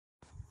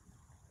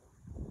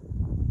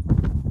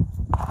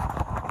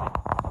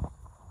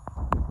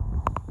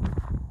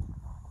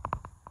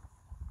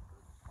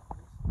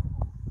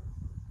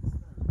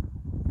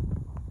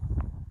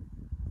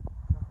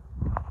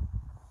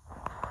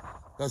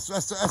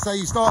That's how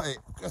you start it.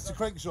 That's the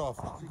crankshaft.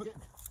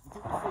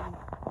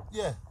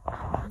 Yeah.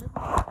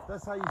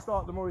 That's how you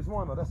start the Morris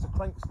Minor. That's the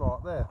crank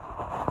start there.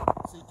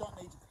 So you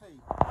don't need a key?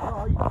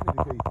 No, you don't need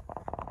a key.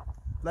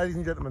 Ladies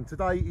and gentlemen,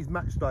 today is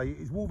match day. It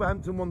is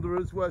Wolverhampton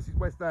Wanderers versus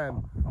West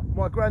Ham.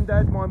 My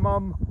granddad, my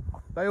mum,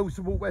 they all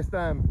support West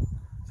Ham.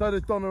 So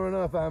does Donna and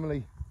her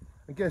family.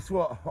 And guess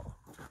what?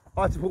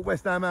 I support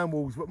West Ham and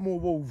Wolves, but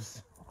more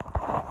Wolves.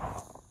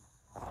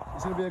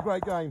 It's going to be a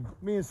great game.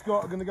 Me and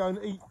Scott are going to go and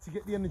eat to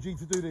get the energy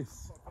to do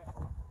this.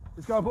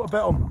 Let's go and put a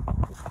bet on.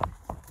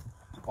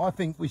 I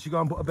think we should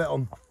go and put a bet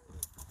on.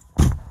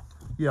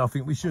 Yeah, I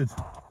think we should.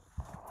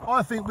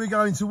 I think we're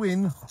going to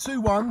win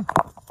 2-1,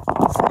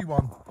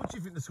 3-1. What do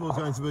you think the score's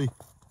going to be?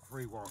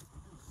 3-1.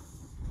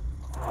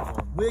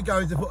 We're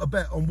going to put a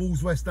bet on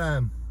Wolves West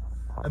Ham.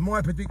 And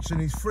my prediction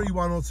is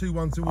 3-1 or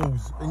 2-1 to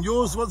Wolves. And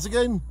yours, once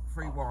again?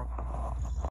 3-1.